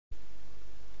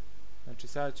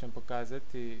Znači sada ću vam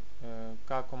pokazati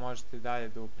kako možete dalje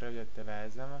da upravljate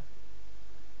vezama,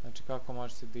 znači kako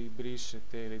možete da ih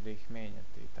brišete ili da ih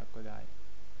menjate i tako dalje.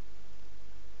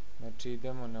 Znači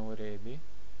idemo na uredi.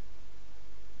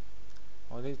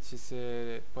 Ovdje će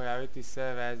se pojaviti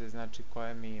sve veze, znači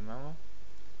koje mi imamo.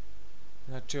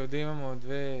 Znači ovdje imamo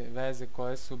dve veze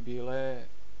koje su bile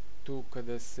tu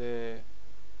kada se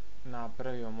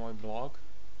napravio moj blog.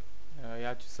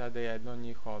 Ja ću sada jednu od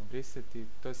njih obrisati.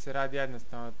 To se radi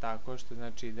jednostavno tako što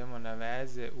znači idemo na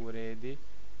veze, uredi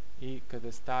i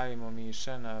kada stavimo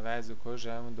miša na vezu koju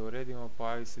želimo da uredimo,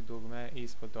 pojavi se dugme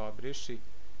ispod obriši,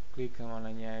 klikamo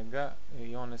na njega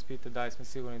i on nas pita da li smo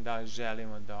sigurni da li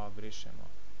želimo da obrišemo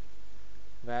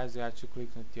vezu. Ja ću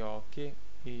kliknuti OK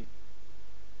i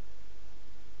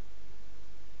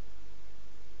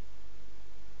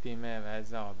time je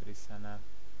veza obrisana.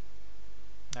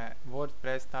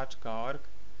 WordPress.org,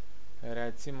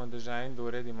 recimo da želim da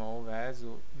uredimo ovu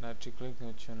vezu, znači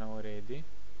kliknut ću na uredi.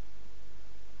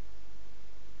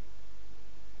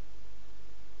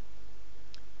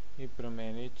 I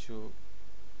promenit ću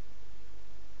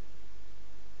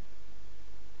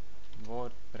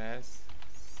WordPress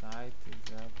sajt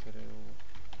za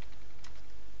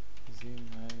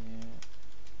preuzimanje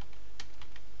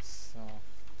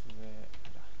softvera.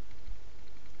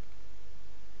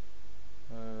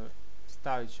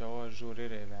 Stavit ću ovo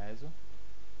ažuriraj vezu.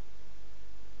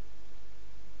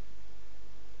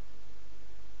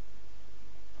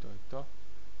 To je to.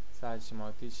 Sada ćemo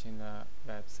otići na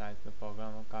web sajt da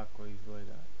pogledamo kako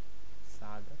izgleda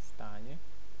sada stanje.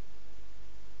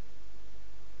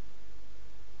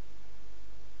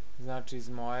 Znači iz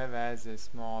moje veze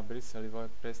smo obrisali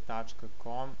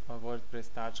wordpress.com, a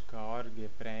wordpress.org je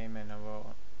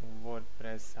preimenovao u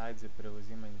WordPress sajt za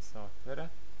preuzimanje softvera.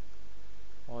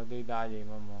 Ovdje i dalje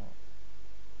imamo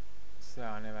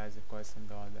sve one veze koje sam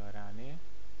dodao ranije.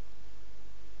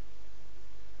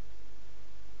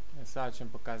 Sada ću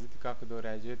vam pokazati kako da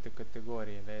uređujete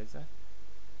kategorije veza.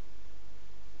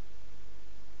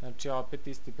 Znači opet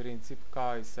isti princip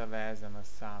kao i sa vezama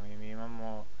samim.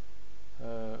 Imamo,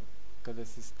 kada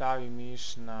se stavi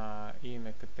miš na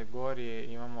ime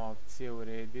kategorije, imamo opcije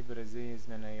uredi, brze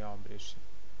izmena i obriši.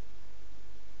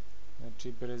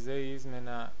 Znači brze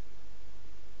izmena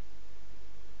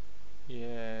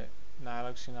je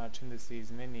najlakši način da se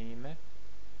izmeni ime.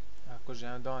 Ako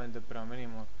želimo da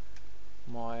promenimo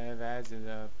moje veze,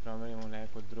 da promenimo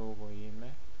neko drugo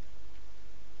ime,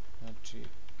 znači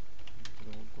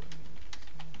drugo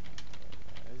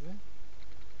veze,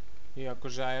 i ako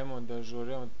želimo da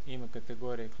ažuriramo ime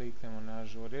kategorije, kliknemo na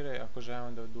ažuriraj. Ako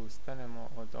želimo da odustanemo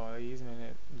od ove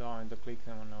izmene, da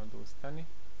kliknemo na odustani.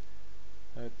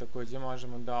 Također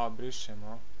možemo da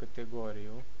obrišemo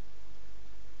kategoriju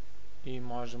i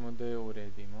možemo da je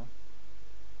uredimo.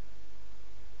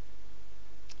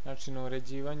 Znači na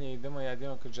uređivanje idemo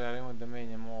jedino kad želimo da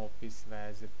menjamo opis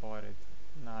veze pored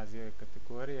naziva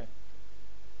kategorije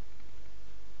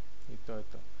i to je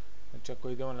to. Znači ako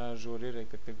idemo na ažuriraj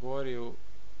kategoriju,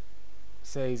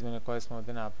 sve izmene koje smo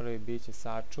ovdje napravili bit će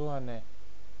sačuvane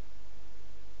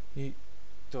i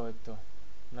to je to.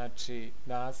 Znači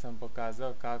danas sam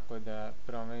pokazao kako da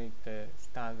promenite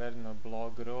standardno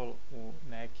blog role u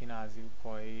neki naziv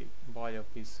koji bolje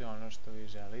opisuje ono što vi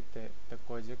želite.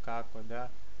 Također kako da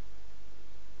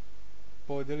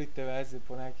podelite veze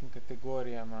po nekim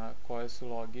kategorijama koje su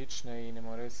logične i ne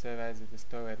moraju sve veze da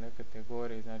stoje u jednoj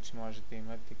kategoriji, znači možete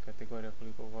imati kategoriju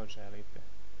koliko god želite.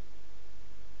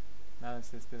 Nadam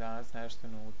se da ste danas nešto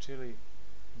naučili.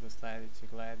 Do sledećeg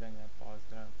gledanja,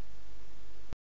 pozdrav!